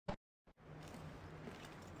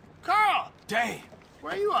Damn.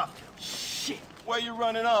 Where are you off to? Shit. Where you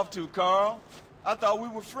running off to, Carl? I thought we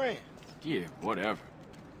were friends. Yeah, whatever.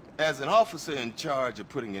 As an officer in charge of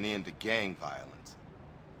putting an end to gang violence,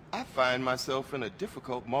 I find myself in a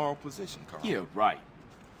difficult moral position, Carl. Yeah, right.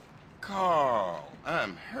 Carl,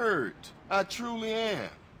 I'm hurt. I truly am.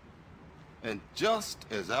 And just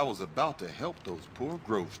as I was about to help those poor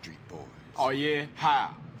Grove Street boys. Oh, yeah?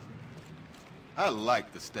 How? I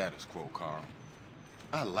like the status quo, Carl.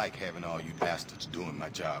 I like having all you bastards doing my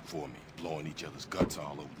job for me, blowing each other's guts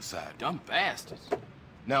all over the side. Dumb bastards.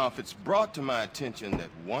 Now, if it's brought to my attention that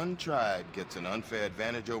one tribe gets an unfair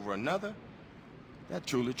advantage over another, that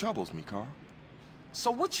truly troubles me, Carl.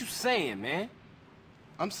 So what you saying, man?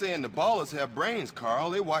 I'm saying the ballers have brains, Carl.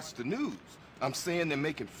 They watch the news. I'm saying they're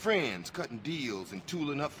making friends, cutting deals, and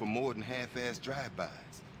tooling up for more than half-ass drive-bys.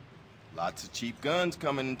 Lots of cheap guns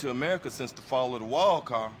coming into America since the fall of the wall,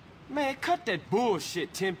 Carl. Man, cut that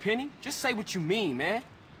bullshit, Tenpenny. Just say what you mean, man.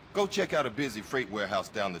 Go check out a busy freight warehouse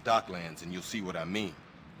down the docklands and you'll see what I mean,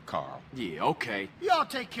 Carl. Yeah, okay. Y'all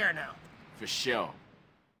take care now. For sure.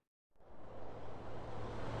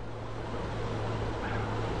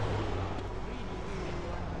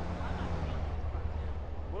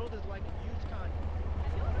 World is like a used car.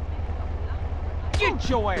 Get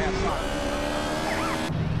your ass out!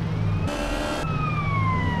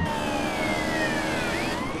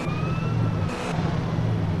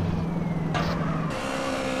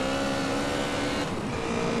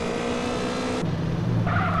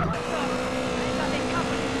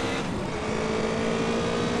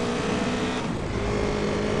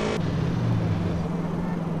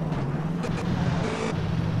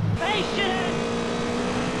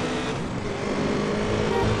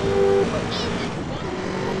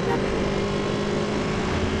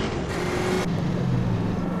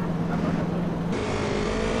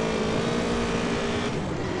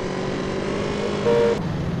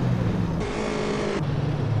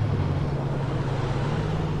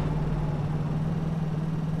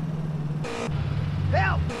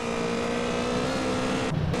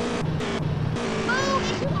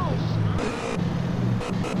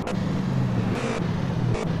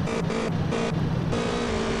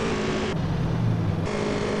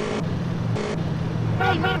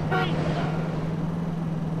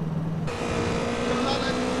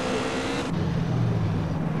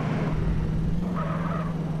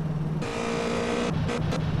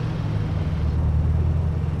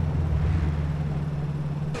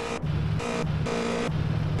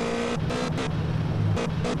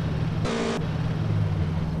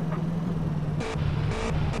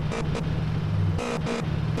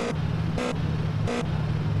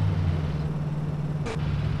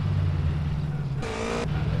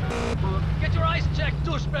 Get your eyes checked,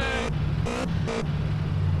 douchebag!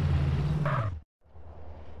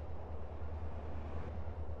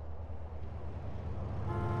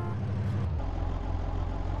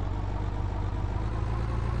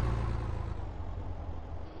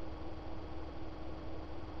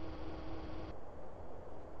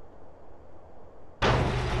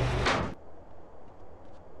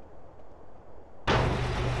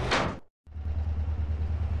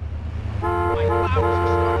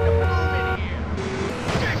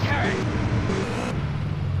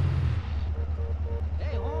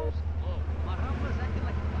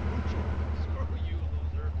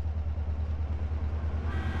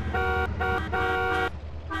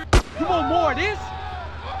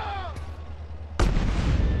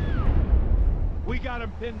 We got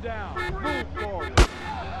him pinned down. Move forward.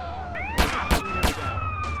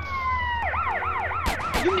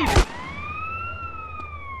 You need to...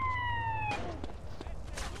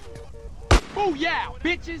 Booyah,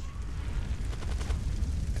 bitches!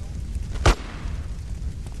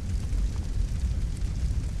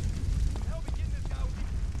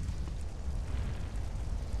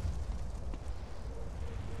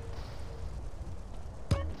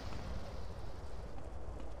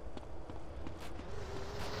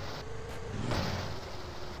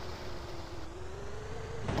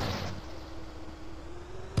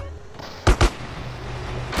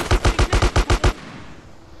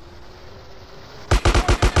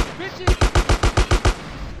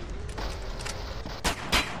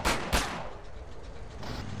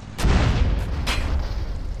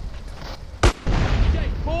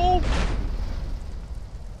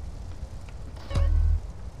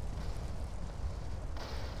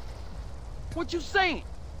 What you saying?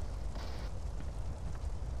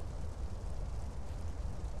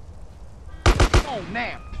 Oh,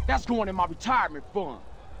 now. That's going in my retirement fund.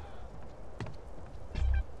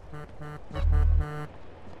 If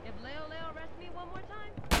Leo arrests me one more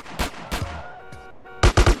time...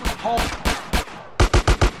 Hold.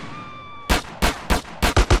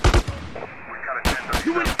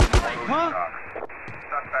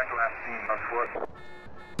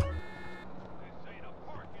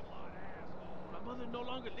 no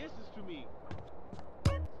longer listens to me.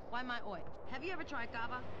 Why my oi? Have you ever tried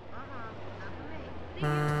kava? Not for me. See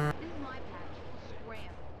you. This is my patch.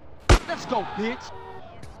 Scram. Let's go, bitch.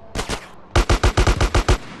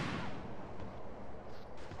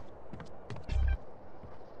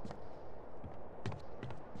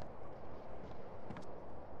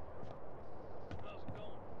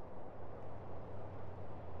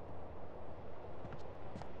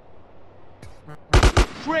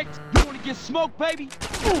 Tricked. You wanna get smoked, baby?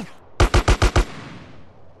 Ooh.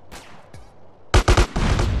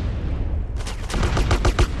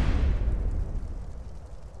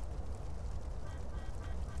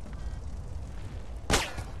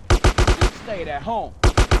 Stayed at home.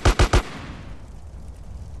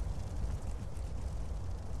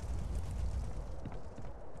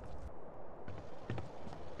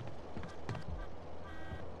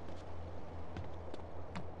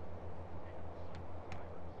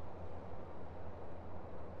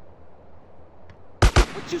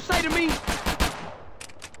 What you say to me?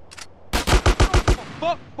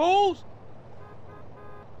 Fuck, fools!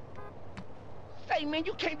 Say, man,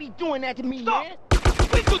 you can't be doing that to me, Stop! man.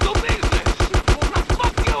 We could do business! Now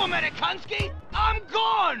fuck you, Amerikansky! I'm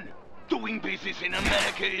gone! Doing business in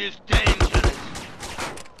America is dangerous.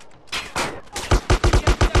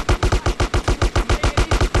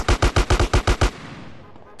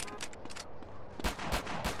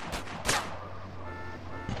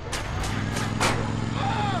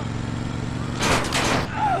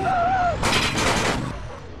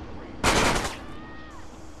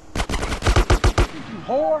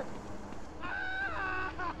 Whore!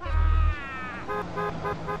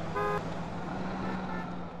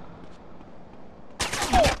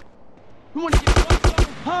 Oh. You wanna get